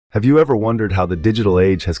Have you ever wondered how the digital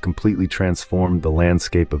age has completely transformed the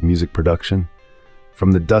landscape of music production?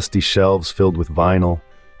 From the dusty shelves filled with vinyl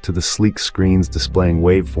to the sleek screens displaying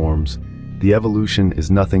waveforms, the evolution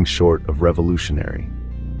is nothing short of revolutionary.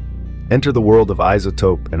 Enter the world of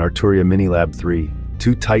iZotope and Arturia MiniLab 3,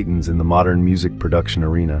 two titans in the modern music production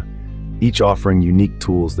arena, each offering unique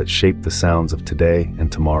tools that shape the sounds of today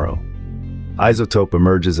and tomorrow. iZotope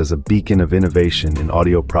emerges as a beacon of innovation in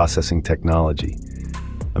audio processing technology.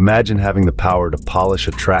 Imagine having the power to polish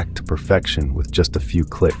a track to perfection with just a few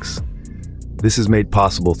clicks. This is made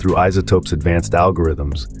possible through iZotope's advanced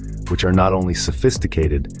algorithms, which are not only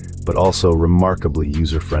sophisticated, but also remarkably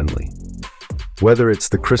user-friendly. Whether it's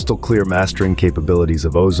the crystal-clear mastering capabilities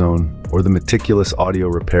of Ozone or the meticulous audio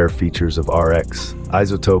repair features of RX,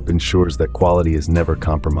 iZotope ensures that quality is never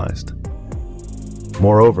compromised.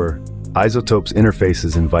 Moreover, iZotope's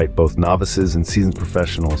interfaces invite both novices and seasoned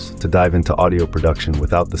professionals to dive into audio production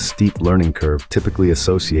without the steep learning curve typically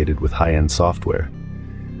associated with high-end software.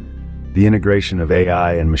 The integration of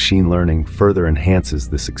AI and machine learning further enhances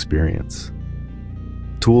this experience.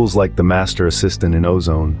 Tools like the Master Assistant in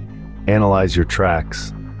Ozone analyze your tracks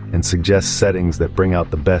and suggest settings that bring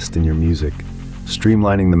out the best in your music,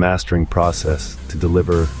 streamlining the mastering process to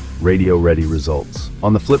deliver radio-ready results.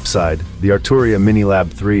 On the flip side, the Arturia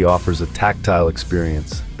MiniLab 3 offers a tactile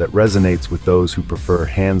experience that resonates with those who prefer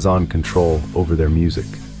hands-on control over their music.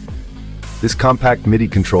 This compact MIDI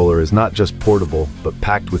controller is not just portable, but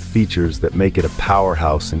packed with features that make it a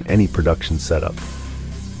powerhouse in any production setup.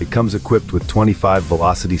 It comes equipped with 25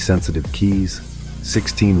 velocity-sensitive keys,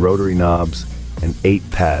 16 rotary knobs, and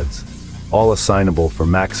 8 pads, all assignable for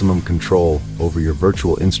maximum control over your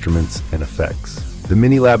virtual instruments and effects. The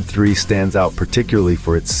MiniLab 3 stands out particularly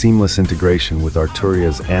for its seamless integration with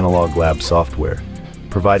Arturia's Analog Lab software,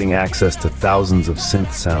 providing access to thousands of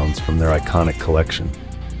synth sounds from their iconic collection.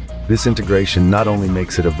 This integration not only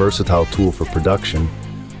makes it a versatile tool for production,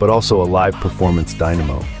 but also a live performance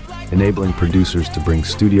dynamo, enabling producers to bring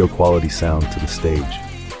studio-quality sound to the stage.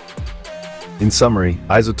 In summary,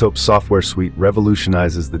 iZotope's software suite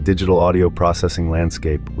revolutionizes the digital audio processing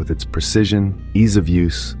landscape with its precision, ease of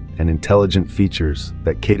use, and intelligent features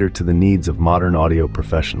that cater to the needs of modern audio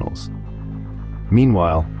professionals.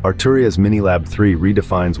 Meanwhile, Arturia's MiniLab 3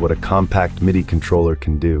 redefines what a compact MIDI controller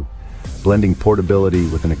can do, blending portability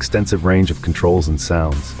with an extensive range of controls and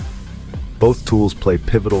sounds. Both tools play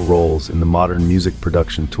pivotal roles in the modern music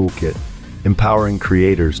production toolkit, empowering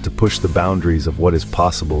creators to push the boundaries of what is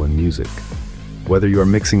possible in music. Whether you are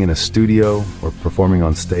mixing in a studio or performing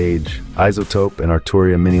on stage, iZotope and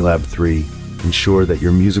Arturia MiniLab 3 ensure that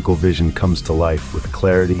your musical vision comes to life with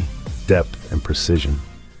clarity, depth, and precision.